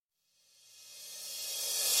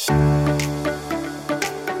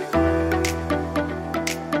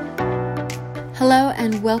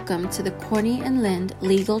and welcome to the Corny and Lind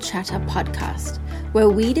Legal Chatter podcast, where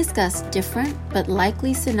we discuss different but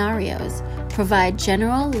likely scenarios, provide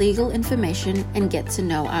general legal information, and get to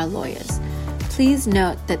know our lawyers. Please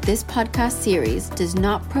note that this podcast series does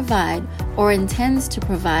not provide or intends to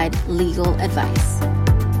provide legal advice.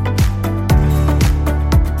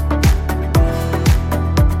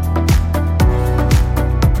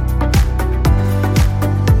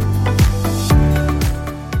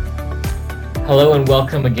 Hello and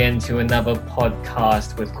welcome again to another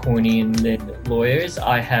podcast with Corny and Lind Lawyers.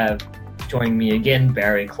 I have joining me again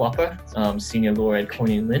Barry Klopper, Senior Lawyer at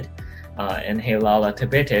Corny and Lind, and Heilala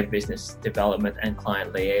Tebete, Business Development and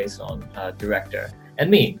Client Liaison Director, and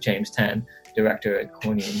me, James Tan, Director at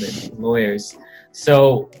Corny and Lind Lawyers.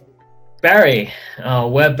 So, Barry,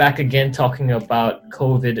 we're back again talking about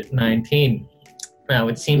COVID-19. Now,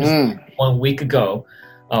 it seems 1 week ago,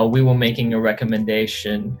 we were making a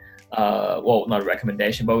recommendation. Well, not a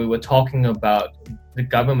recommendation, but we were talking about the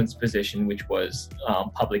government's position, which was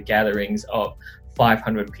public gatherings of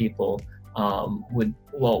 500 people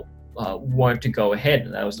weren't to go ahead.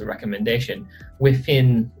 That was the recommendation.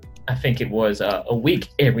 Within, I think it was a week,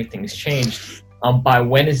 everything's changed. By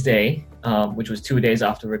Wednesday, which was 2 days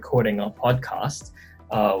after recording our podcast,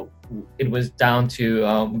 it was down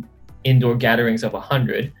to indoor gatherings of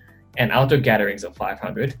 100 and outdoor gatherings of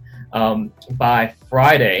 500. By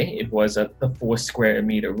Friday, it was the 4 square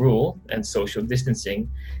meter rule and social distancing,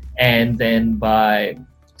 and then by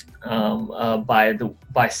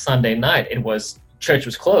Sunday night, it was church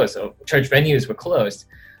was closed. So church venues were closed.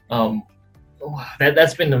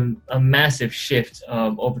 That's been a massive shift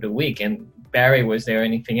over the week. And Barry, was there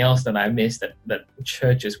anything else that I missed that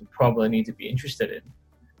churches would probably need to be interested in?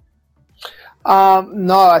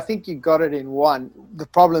 No, I think you got it in one. The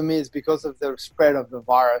problem is because of the spread of the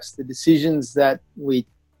virus, the decisions that the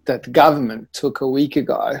government took a week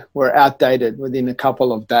ago were outdated within a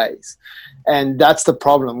couple of days. And that's the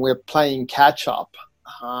problem. We're playing catch up,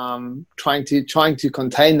 trying to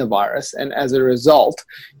contain the virus. And as a result,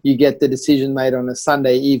 you get the decision made on a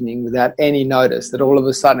Sunday evening without any notice that all of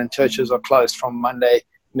a sudden churches are closed from Monday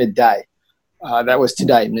midday. That was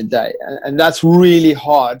today, midday. And that's really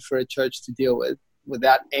hard for a church to deal with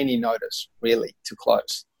without any notice, really, to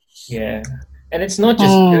close. Yeah. And it's not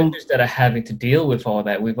just churches that are having to deal with all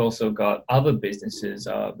that. We've also got other businesses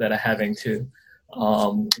that are having to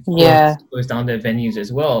close down their venues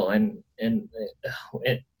as well. And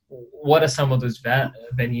what are some of those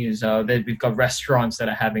venues? We've got restaurants that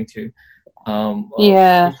are having to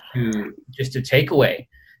just to take away.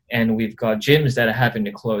 And we've got gyms that are having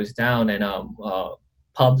to close down, and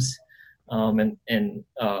pubs, and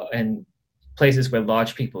places where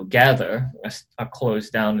large people gather are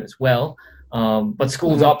closed down as well. But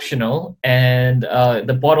school's optional, and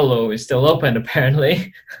the Bottle-O is still open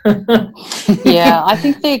apparently. Yeah, I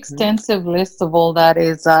think the extensive list of all that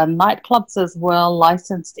is nightclubs as well,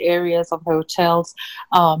 licensed areas of hotels,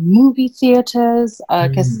 movie theaters,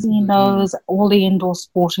 casinos, all the indoor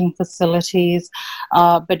sporting facilities.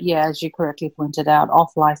 But yeah, as you correctly pointed out,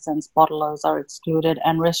 off-licensed Bottle-Os are excluded,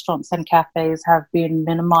 and restaurants and cafes have been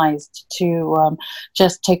minimized to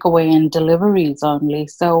just takeaway and deliveries only.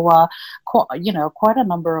 So, quite a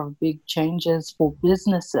number of big changes for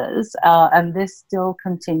businesses, and this still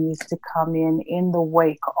continues to come in the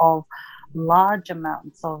wake of large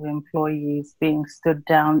amounts of employees being stood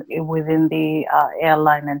down within the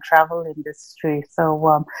airline and travel industry.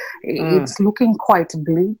 So it's looking quite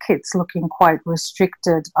bleak. It's looking quite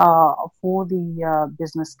restricted for the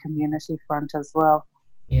business community front as well.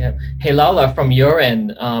 Yeah. Hey, Lala, from your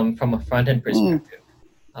end, from a front-end perspective,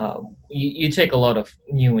 you take a lot of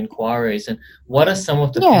new inquiries, and what are some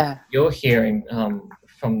of the things you're hearing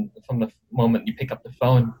from the moment you pick up the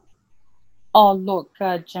phone? Oh, look,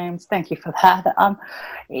 James, thank you for that.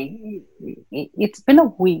 It's been a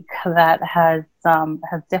week that has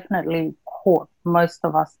definitely caught most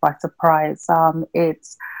of us by surprise.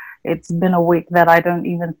 It's been a week that I don't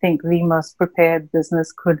even think the most prepared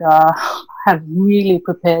business could have really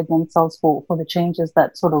prepared themselves for the changes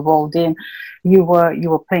that sort of rolled in. You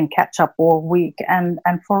were playing catch up all week, and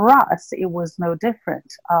for us it was no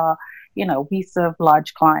different. We serve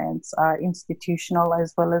large clients, institutional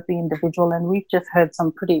as well as the individual, and we've just heard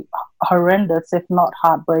some pretty horrendous, if not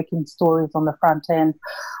heartbreaking, stories on the front end,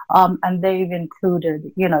 and they've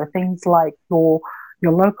included things like your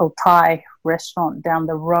local Thai restaurant down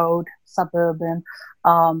the road, suburban,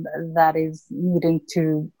 that is needing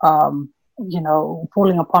to,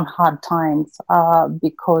 falling upon hard times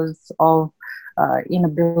because of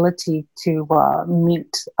inability to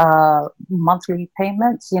meet monthly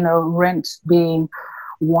payments, rent being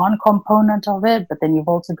one component of it, but then you've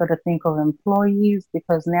also got to think of employees,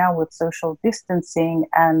 because now with social distancing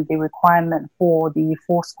and the requirement for the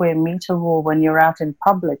 4 square meter rule when you're out in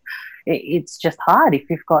public, it's just hard if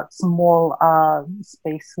you've got small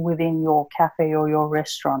space within your cafe or your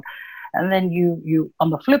restaurant. And then you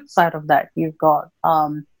on the flip side of that, you've got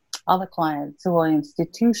other clients who are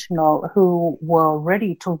institutional, who were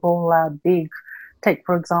ready to roll out big, take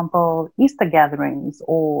for example Easter gatherings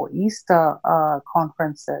or Easter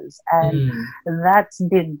conferences, and that's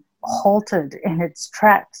been halted in its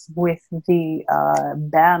tracks with the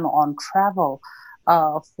ban on travel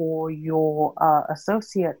for your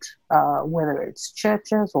associate, whether it's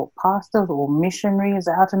churches or pastors or missionaries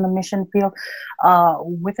out in the mission field,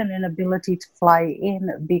 with an inability to fly in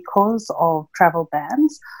because of travel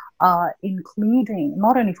bans, including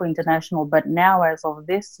not only for international, but now as of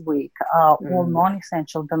this week, all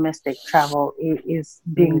non-essential domestic travel is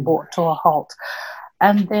being brought to a halt.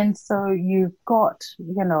 And then so you've got,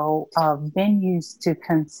 venues to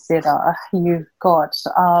consider. You've got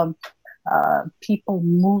people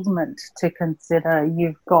movement to consider.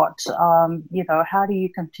 You've got, how do you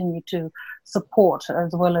continue to support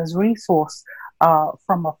as well as resource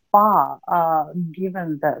from afar,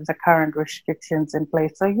 given the current restrictions in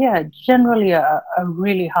place. So yeah, generally a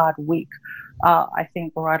really hard week, I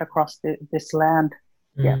think, right across this land.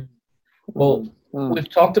 Yeah. Well, we've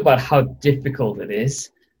talked about how difficult it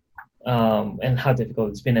is, and how difficult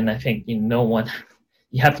it's been, and I think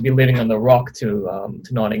you have to be living on the rock to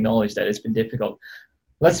not acknowledge that it's been difficult.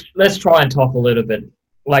 Let's try and talk a little bit,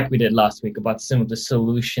 like we did last week, about some of the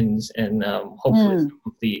solutions, and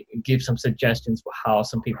hopefully give some suggestions for how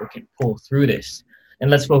some people can pull through this.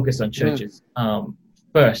 And let's focus on churches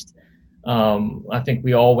first. I think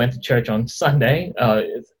we all went to church on Sunday,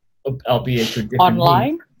 albeit through different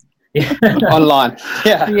online. Yeah. Online.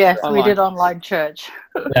 Yeah. Yes, online. We did online church.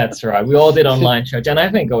 That's right. We all did online church, and I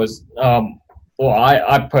think it was.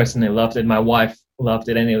 I personally loved it. My wife loved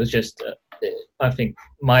it, and it was just. I think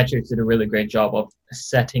my church did a really great job of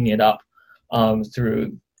setting it up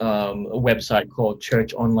through a website called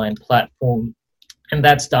Church Online Platform, and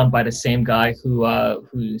that's done by the same guy who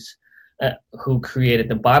created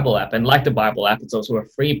the Bible app. And like the Bible app, it's also a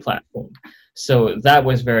free platform. So that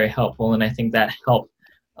was very helpful, and I think that helped.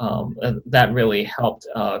 That really helped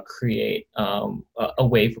create a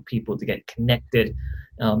way for people to get connected.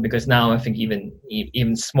 Because now I think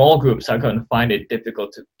even small groups are going to find it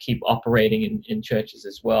difficult to keep operating in churches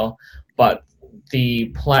as well. But the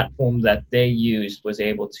platform that they used was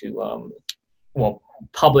able to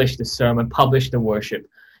publish the sermon, publish the worship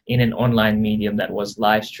in an online medium that was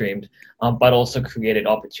live streamed, but also created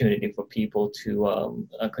opportunity for people to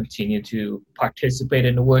continue to participate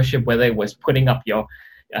in the worship, whether it was putting up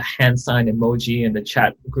a hand sign emoji in the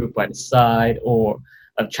chat group by the side, or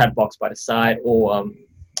a chat box by the side, or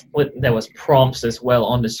there was prompts as well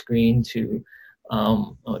on the screen to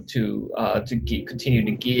continue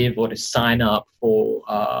to give, or to sign up for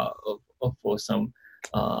some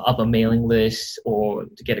other mailing lists, or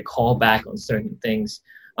to get a call back on certain things.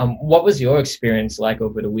 What was your experience like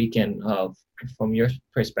over the weekend, from your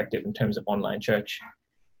perspective, in terms of online church?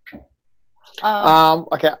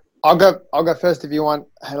 Okay. I'll go first if you want,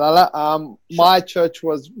 Halala. My church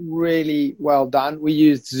was really well done. We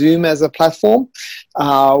used Zoom as a platform.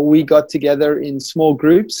 We got together in small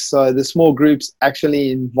groups. So the small groups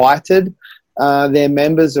actually invited their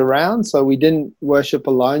members around. So we didn't worship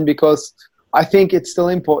alone, because I think it's still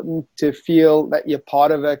important to feel that you're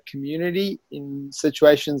part of a community in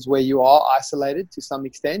situations where you are isolated to some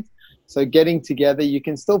extent. So getting together, you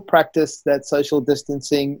can still practice that social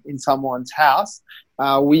distancing in someone's house.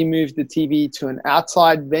 We moved the TV to an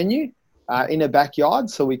outside venue in a backyard,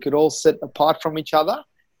 so we could all sit apart from each other,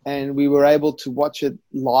 and we were able to watch it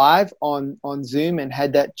live on Zoom, and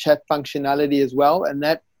had that chat functionality as well. And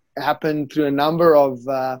that happened through a number of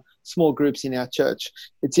small groups in our church.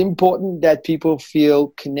 It's important that people feel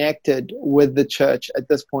connected with the church at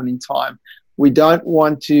this point in time. We don't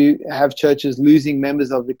want to have churches losing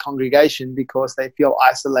members of the congregation because they feel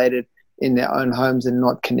isolated in their own homes and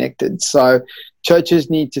not connected. So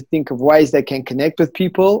churches need to think of ways they can connect with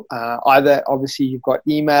people. Either, obviously, you've got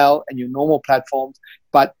email and your normal platforms,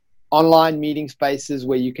 but online meeting spaces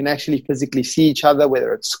where you can actually physically see each other,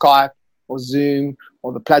 whether it's Skype or Zoom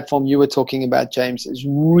or the platform you were talking about, James, is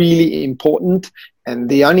really important. And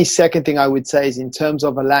the only second thing I would say is in terms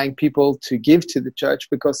of allowing people to give to the church,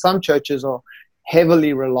 because some churches are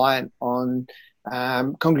heavily reliant on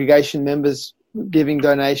congregation members giving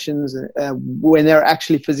donations when they're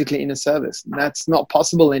actually physically in a service. And that's not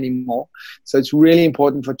possible anymore. So it's really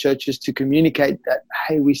important for churches to communicate that,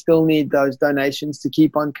 hey, we still need those donations to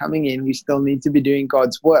keep on coming in. We still need to be doing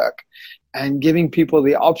God's work, and giving people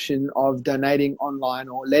the option of donating online,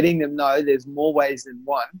 or letting them know there's more ways than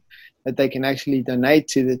one that they can actually donate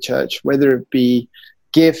to the church, whether it be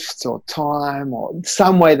gifts or time or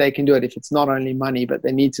some way they can do it. If it's not only money, but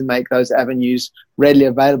they need to make those avenues readily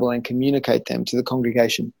available and communicate them to the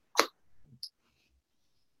congregation.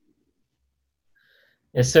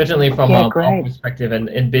 Yeah, certainly from our perspective, and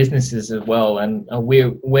in businesses as well. And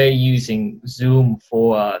we're using Zoom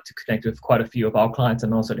to connect with quite a few of our clients,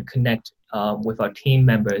 and also to connect with our team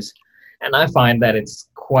members. And I find that it's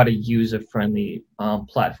quite a user-friendly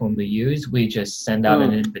platform to use. We just send out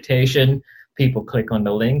an invitation, people click on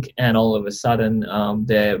the link, and all of a sudden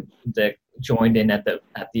they're joined in at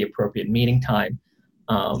the appropriate meeting time,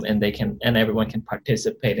 and everyone can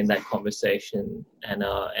participate in that conversation and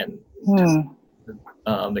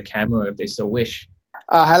the camera if they so wish.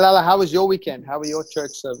 Halala, how was your weekend? How were your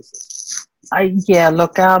church services?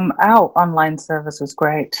 Our online service was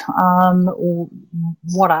great.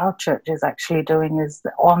 What our church is actually doing is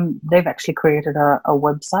they've actually created a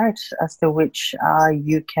website as to which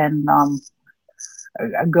you can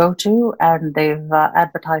go to, and they've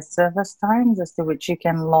advertised service times as to which you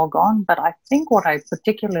can log on. But I think what I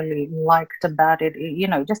particularly liked about it,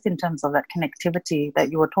 just in terms of that connectivity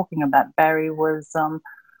that you were talking about, Barry, was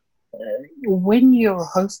when you're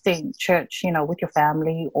hosting church, with your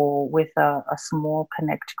family or with a small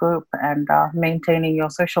connect group, and maintaining your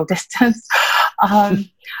social distance,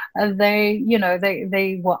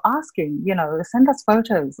 they were asking, send us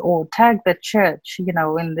photos or tag the church,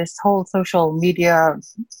 in this whole social media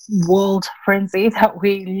world frenzy that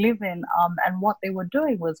we live in. And what they were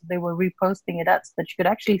doing was they were reposting it out so that you could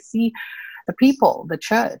actually see the people, the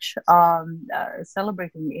church,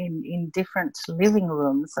 celebrating in different living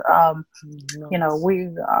rooms. The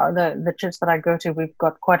church that I go to, we've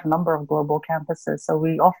got quite a number of global campuses. So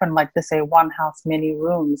we often like to say one house, many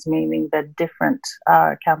rooms, meaning that different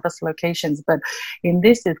campus locations. But in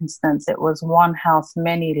this instance, it was one house,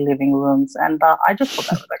 many living rooms. And I just thought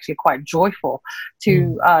that was actually quite joyful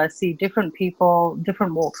to see different people,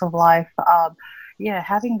 different walks of life,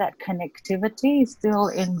 having that connectivity, still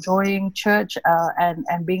enjoying church,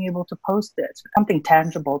 and being able to post it, something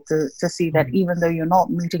tangible to see that even though you're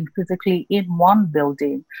not meeting physically in one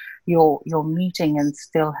building, you're meeting and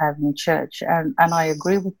still having church. And I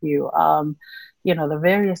agree with you. The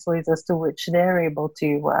various ways as to which they're able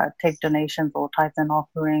to take donations or tithes and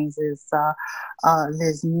offerings is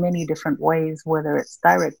there's many different ways, whether it's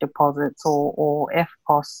direct deposits or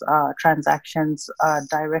FPOS transactions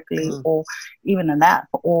directly, or even an app,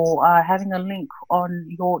 or having a link on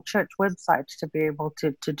your church website to be able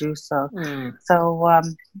to do so. So,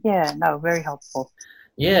 very helpful.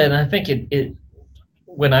 Yeah, and I think it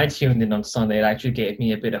when I tuned in on Sunday, it actually gave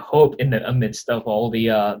me a bit of hope in the amidst of all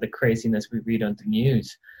the craziness we read on the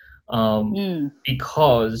news,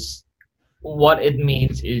 because what it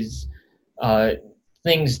means is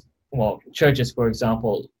churches, for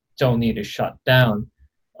example, don't need to shut down.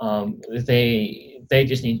 They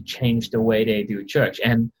just need to change the way they do church,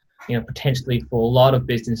 and potentially for a lot of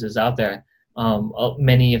businesses out there,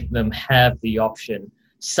 many of them have the option.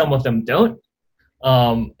 Some of them don't.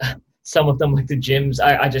 Some of them, like the gyms,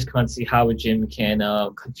 I just can't see how a gym can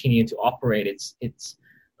continue to operate its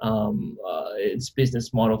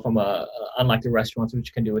business model from unlike the restaurants,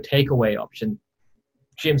 which can do a takeaway option.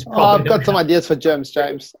 Gyms probably. I've got some ideas for gyms,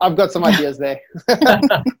 James. I've got some ideas there.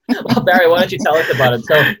 Well, Barry, why don't you tell us about it?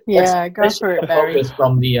 So go for it, Barry.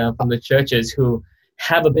 From the churches who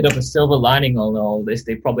have a bit of a silver lining on all this.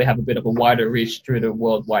 They probably have a bit of a wider reach through the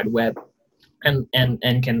World Wide Web, and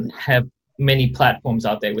can have many platforms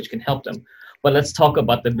out there which can help them. But let's talk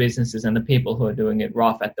about the businesses and the people who are doing it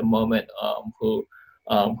rough at the moment, who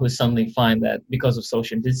suddenly find that because of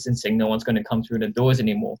social distancing, no one's going to come through the doors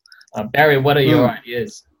anymore. Barry, what are your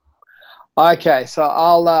ideas? Okay, so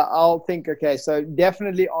I'll think. Okay, so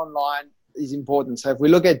definitely online is important. So if we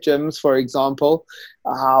look at gyms, for example,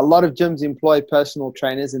 a lot of gyms employ personal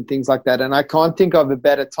trainers and things like that. And I can't think of a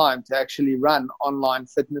better time to actually run online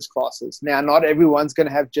fitness classes. Now, not everyone's going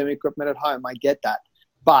to have gym equipment at home. I get that.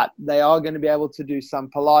 But they are going to be able to do some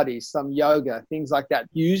Pilates, some yoga, things like that.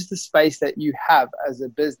 Use the space that you have as a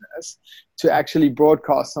business to actually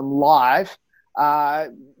broadcast some live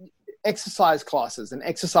exercise classes and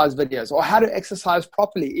exercise videos, or how to exercise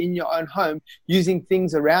properly in your own home using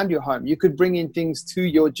things around your home. You could bring in things to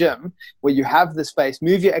your gym where you have the space,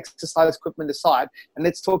 move your exercise equipment aside, and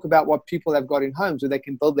let's talk about what people have got in homes where they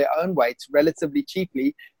can build their own weights relatively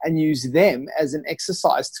cheaply and use them as an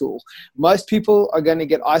exercise tool. Most people are going to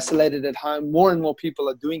get isolated at home. More and more people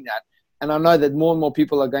are doing that. And I know that more and more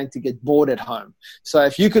people are going to get bored at home. So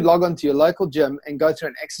if you could log on to your local gym and go through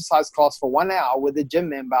an exercise class for 1 hour with a gym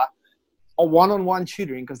member, or one-on-one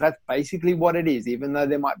tutoring, because that's basically what it is. Even though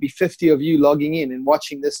there might be 50 of you logging in and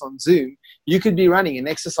watching this on Zoom, you could be running an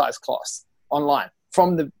exercise class online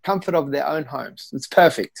from the comfort of their own homes. It's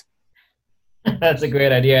perfect. That's a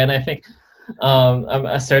great idea. And I think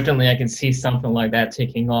certainly I can see something like that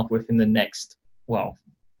taking off within the next,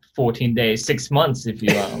 14 days, 6 months, if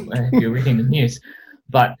you're reading the news.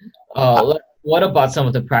 But what about some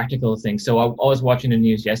of the practical things? So I was watching the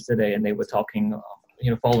news yesterday, and they were talking,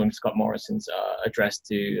 following Scott Morrison's address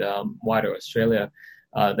to wider Australia.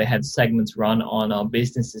 They had segments run on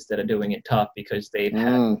businesses that are doing it tough because they've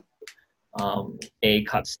had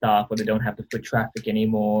cut staff, or they don't have the foot traffic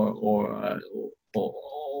anymore,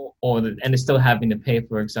 and they're still having to pay,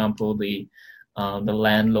 for example, the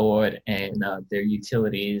landlord and their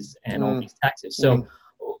utilities and all these taxes. So,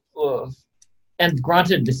 and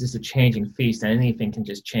granted, this is a changing feast, and anything can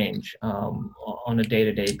just change on a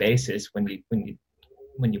day-to-day basis when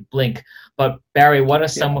you blink. But Barry, what are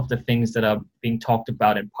some of the things that are being talked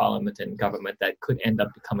about in Parliament and government that could end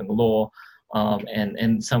up becoming law,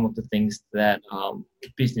 and some of the things that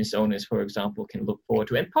business owners, for example, can look forward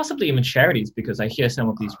to, and possibly even charities, because I hear some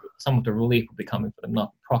of the relief will be coming for the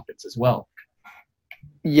not-for-profits as well.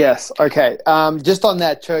 Yes. Okay. Just on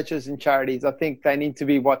that, churches and charities, I think they need to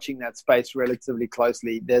be watching that space relatively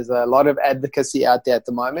closely. There's a lot of advocacy out there at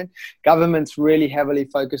the moment. Government's really heavily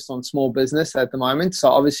focused on small business at the moment. So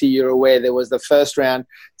obviously you're aware there was the first round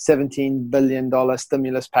 $17 billion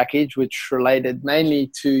stimulus package, which related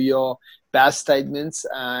mainly to your BAS statements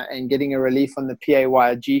and getting a relief on the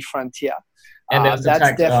PAYG frontier. And there was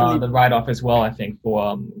the write-off as well, I think,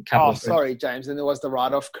 for capital. Oh, sorry, James. And there was the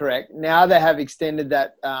write-off, correct. Now they have extended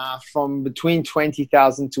that from between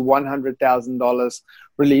 $20,000 to $100,000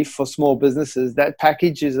 relief for small businesses. That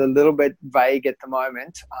package is a little bit vague at the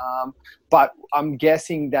moment, but I'm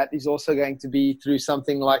guessing that is also going to be through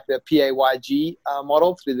something like the PAYG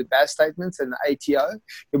model, through the BAS statements and the ATO.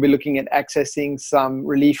 You'll be looking at accessing some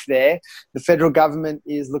relief there. The federal government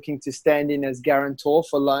is looking to stand in as guarantor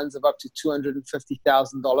for loans of up to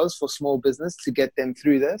 $250,000 for small business to get them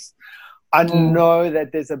through this. I know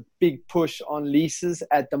that there's a big push on leases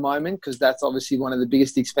at the moment, because that's obviously one of the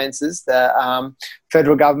biggest expenses. The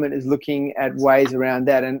federal government is looking at ways around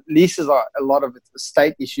that. And leases are a lot of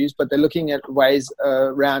state issues, but they're looking at ways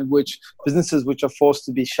around which businesses which are forced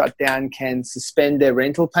to be shut down can suspend their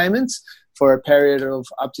rental payments for a period of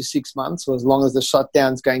up to 6 months, or as long as the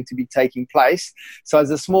shutdown is going to be taking place. So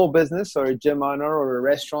as a small business or a gym owner or a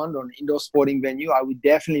restaurant or an indoor sporting venue, I would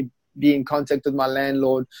definitely be in contact with my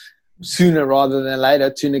landlord sooner rather than later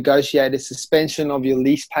to negotiate a suspension of your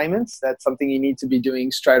lease payments. That's something you need to be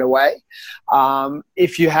doing straight away.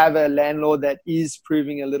 If you have a landlord that is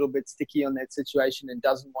proving a little bit sticky on that situation and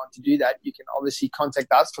doesn't want to do that, you can obviously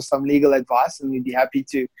contact us for some legal advice, and we'd be happy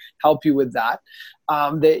to help you with that.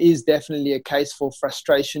 There is definitely a case for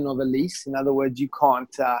frustration of a lease. In other words, you can't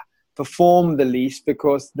perform the lease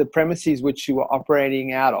because the premises which you were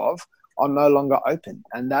operating out of are no longer open.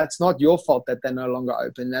 And that's not your fault that they're no longer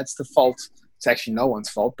open. That's the fault. It's actually no one's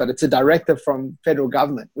fault, but it's a directive from federal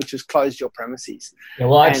government, which has closed your premises. Yeah,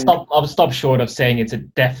 well, I'll stop short of saying it's a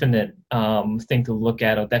definite thing to look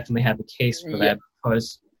at, or definitely have a case for that,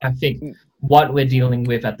 because I think what we're dealing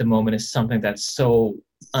with at the moment is something that's so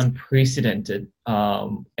unprecedented.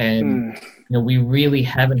 We really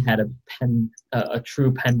haven't had a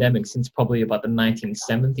true pandemic since probably about the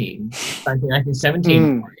 1917.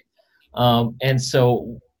 And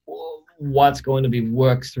so what's going to be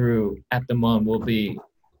worked through at the moment will be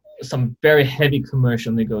some very heavy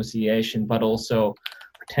commercial negotiation, but also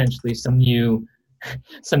potentially some new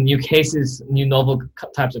cases, new novel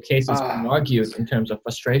types of cases being argued in terms of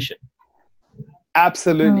frustration.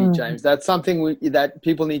 Absolutely, James. That's something that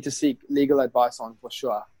people need to seek legal advice on for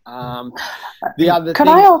sure. The other Could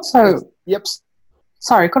thing, I also... Yep.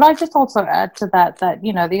 Sorry, could I just also add to that,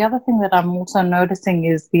 the other thing that I'm also noticing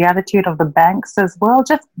is the attitude of the banks as well,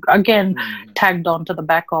 just again, tagged on to the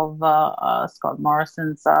back of Scott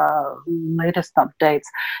Morrison's latest updates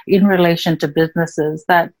in relation to businesses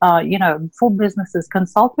that, for businesses,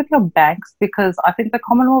 consult with your banks, because I think the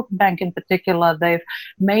Commonwealth Bank in particular, they've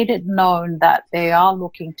made it known that they are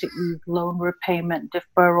looking to ease loan repayment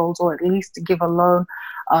deferrals, or at least to give a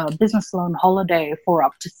business loan holiday for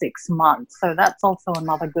up to 6 months. So that's also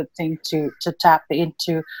another good thing to tap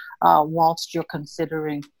into whilst you're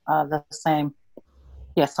considering the same.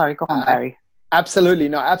 Yeah, sorry, go on, Barry. Absolutely.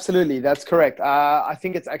 No, absolutely. That's correct. I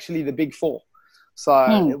think it's actually the big four. So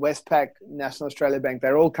Westpac, National Australia Bank,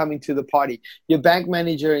 they're all coming to the party. Your bank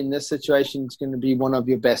manager in this situation is going to be one of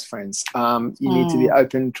your best friends. You need to be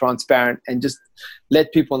open, transparent, and just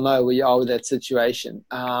let people know where you are with that situation.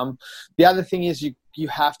 The other thing is you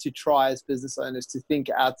have to try as business owners to think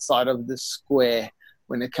outside of the square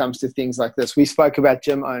when it comes to things like this. We spoke about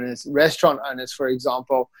gym owners, restaurant owners, for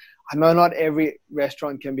example. I know not every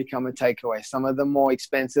restaurant can become a takeaway. Some of the more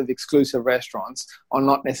expensive, exclusive restaurants are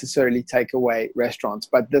not necessarily takeaway restaurants,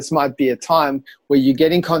 but this might be a time where you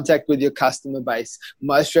get in contact with your customer base.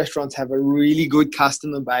 Most restaurants have a really good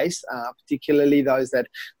customer base, particularly those that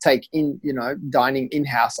take dining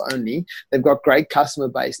in-house only. They've got great customer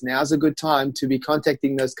base. Now's a good time to be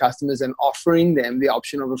contacting those customers and offering them the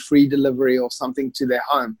option of a free delivery or something to their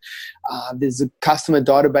home. There's a customer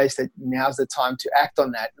database that now's the time to act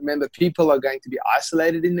on that. Remember, people are going to be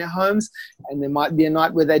isolated in their homes, and there might be a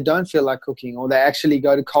night where they don't feel like cooking, or they actually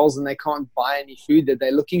go to Coles and they can't buy any food that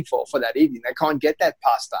they're looking for that evening. They can't get that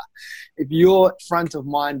pasta. If you're front of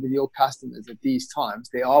mind with your customers at these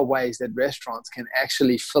times, there are ways that restaurants can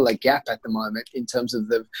actually fill a gap at the moment in terms of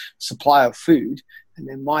the supply of food. And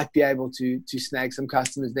they might be able to snag some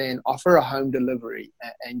customers there and offer a home delivery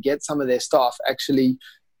and get some of their staff actually,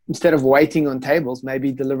 instead of waiting on tables,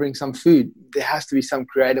 maybe delivering some food. There has to be some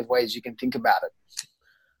creative ways you can think about it.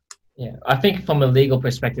 Yeah, I think from a legal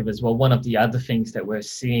perspective as well, one of the other things that we're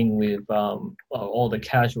seeing with all the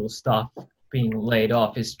casual staff being laid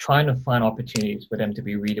off is trying to find opportunities for them to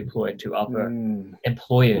be redeployed to other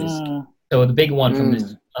employers. So the big one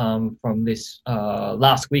from this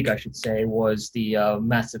last week, I should say, was the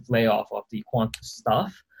massive layoff of the Qantas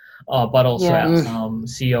staff. But also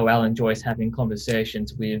CEO Alan Joyce having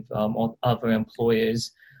conversations with other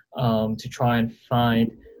employers to try and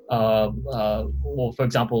find, for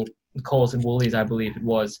example, Coles and Woolies, I believe it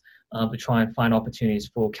was, to try and find opportunities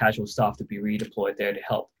for casual staff to be redeployed there to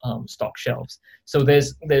help stock shelves. So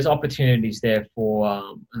there's opportunities there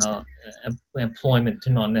for employment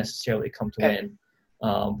to not necessarily come to an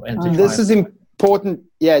end. This is important.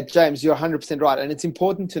 Yeah, James, you're 100% right. And it's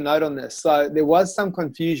important to note on this. So there was some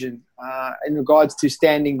confusion in regards to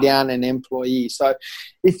standing down an employee. So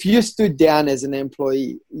if you stood down as an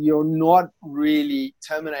employee, you're not really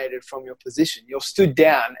terminated from your position. You're stood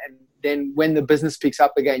down, and then when the business picks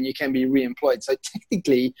up again, you can be re-employed. So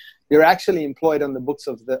technically, you're actually employed on the books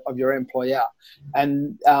of your employer.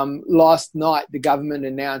 And last night, the government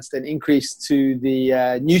announced an increase to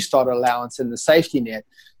the New Start allowance and the safety net.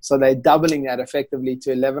 So they're doubling that effectively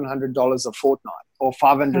to $1,100 a fortnight, or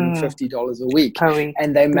 $550 a week.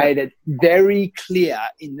 And they made it very clear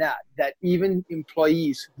in that even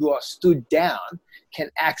employees who are stood down can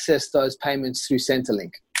access those payments through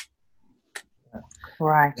Centrelink.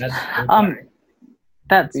 Right.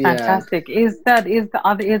 That's fantastic. Is that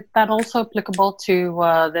also applicable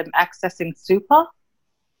to them accessing super?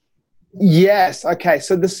 Yes. Okay.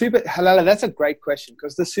 So the super, Halala, that's a great question,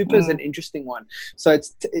 because the super is an interesting one. So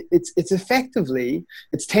it's effectively,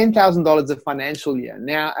 it's $10,000 a financial year.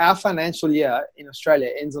 Now, our financial year in Australia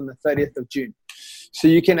ends on the 30th of June. So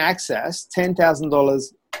you can access $10,000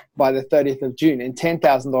 by the 30th of June and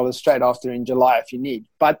 $10,000 straight after in July if you need.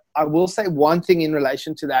 But I will say one thing in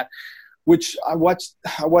relation to that, which I watched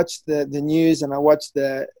the news, and I watched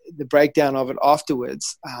the breakdown of it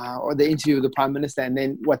afterwards, or the interview with the Prime Minister, and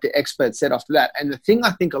then what the experts said after that. And the thing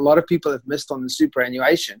I think a lot of people have missed on the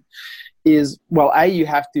superannuation is, well, A, you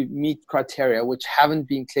have to meet criteria which haven't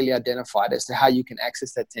been clearly identified as to how you can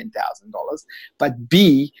access that $10,000. But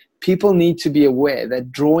B, people need to be aware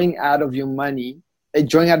that drawing out of your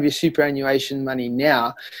superannuation money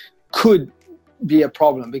now could be a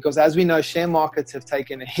problem, because as we know, share markets have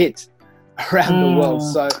taken a hit around the world.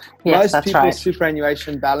 So most people's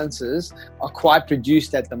superannuation balances are quite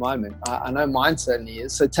reduced at the moment. I know mine certainly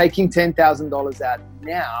is. So taking $10,000 out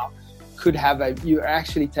now you're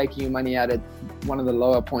actually taking your money out at one of the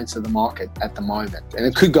lower points of the market at the moment, and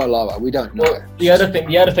it could go lower. We don't know. Well, the other thing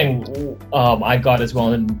I got as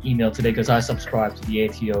well in an email today, because I subscribe to the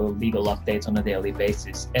ATO legal updates on a daily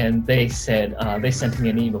basis, and they said they sent me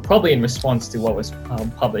an email, probably in response to what was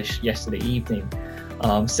published yesterday evening,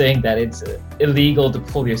 saying that it's illegal to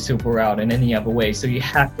pull your super out in any other way. So you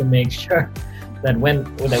have to make sure that when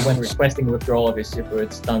requesting withdrawal of your super,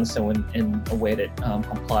 it's done so in a way that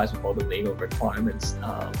complies with all the legal requirements.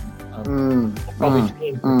 Probably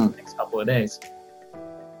change in the next couple of days.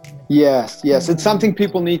 Yes. It's something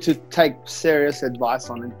people need to take serious advice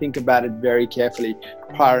on and think about it very carefully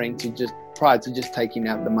prior to just taking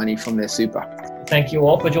out the money from their super. Thank you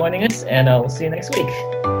all for joining us, and I'll see you next week.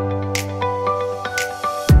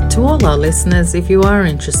 To all our listeners, if you are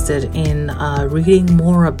interested in reading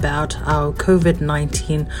more about our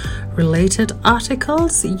COVID-19 related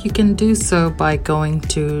articles, you can do so by going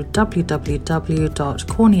to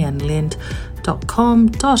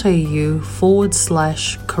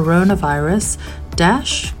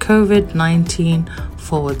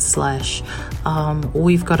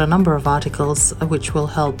We've got a number of articles which will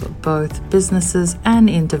help both businesses and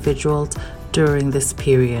individuals during this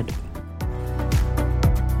period.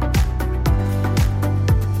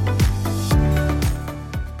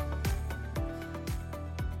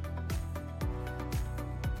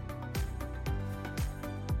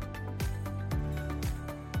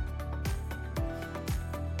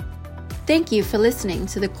 Thank you for listening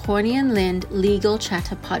to the Corney and Lind Legal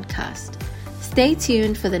Chatter podcast. Stay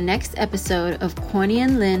tuned for the next episode of Corney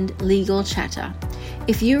and Lind Legal Chatter.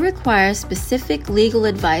 If you require specific legal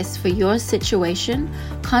advice for your situation,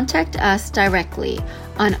 contact us directly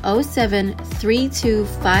on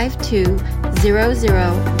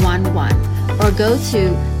 0732520011 or go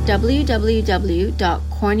to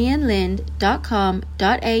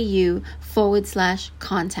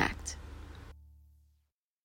www.corneyandlind.com.au/contact.